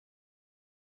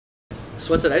So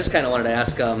what's it? I just kind of wanted to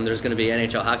ask. There's going to be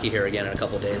NHL hockey here again in a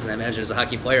couple of days, and I imagine as a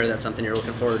hockey player, that's something you're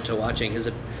looking forward to watching. Is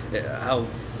it? How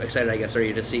excited, I guess, are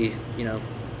you to see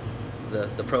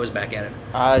the pros back at it?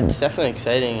 It's definitely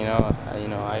exciting.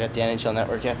 I got the NHL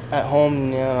Network at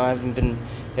home. I haven't been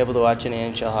able to watch any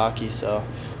NHL hockey, so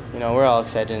we're all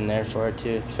excited in there for it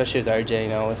too. Especially with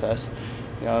RJ, with us.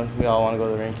 We all want to go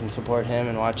to the rink and support him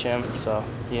and watch him. So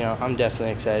I'm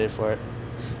definitely excited for it.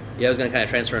 Yeah, I was going to kind of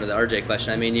transfer into the RJ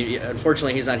question. I mean,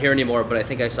 unfortunately, he's not here anymore, but I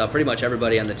think I saw pretty much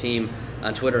everybody on the team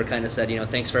on Twitter kind of said,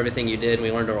 thanks for everything you did.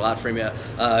 We learned a lot from you.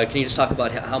 Can you just talk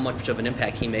about how much of an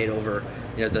impact he made over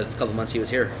the couple months he was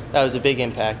here? That was a big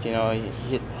impact.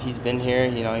 He's been here.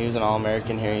 He was an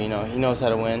All-American here. He knows how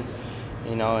to win.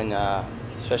 And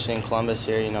especially in Columbus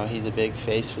here, he's a big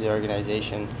face for the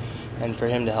organization. And for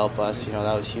him to help us,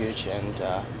 that was huge. And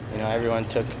everyone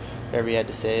took whatever he had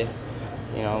to say.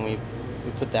 And we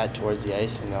put that towards the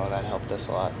ice, and that helped us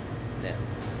a lot. Yeah.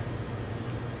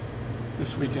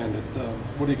 This weekend,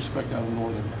 what do you expect out of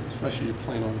Northern, especially you're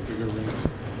playing on a bigger rink?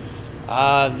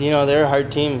 They're a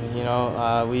hard team.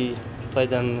 We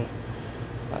played them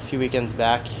a few weekends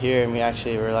back here, and we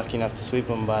actually were lucky enough to sweep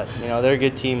them. But they're a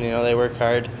good team. They work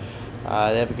hard.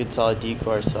 They have a good, solid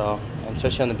decor. So, and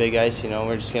especially on the big ice,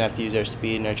 we're just gonna have to use our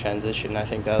speed and our transition. I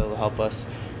think that'll help us,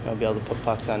 be able to put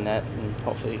pucks on net and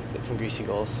hopefully get some greasy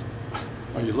goals.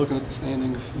 Are you looking at the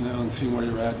standings, and seeing where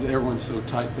you're at? Everyone's so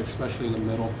tight, especially in the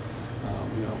middle.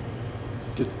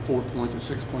 Get 4 points or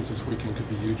 6 points this weekend could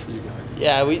be huge for you guys.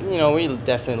 Yeah, we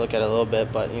definitely look at it a little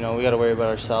bit, but we got to worry about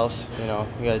ourselves. We got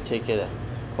to take it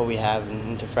what we have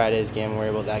into Friday's game, worry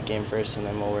about that game first, and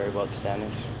then we'll worry about the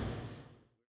standings.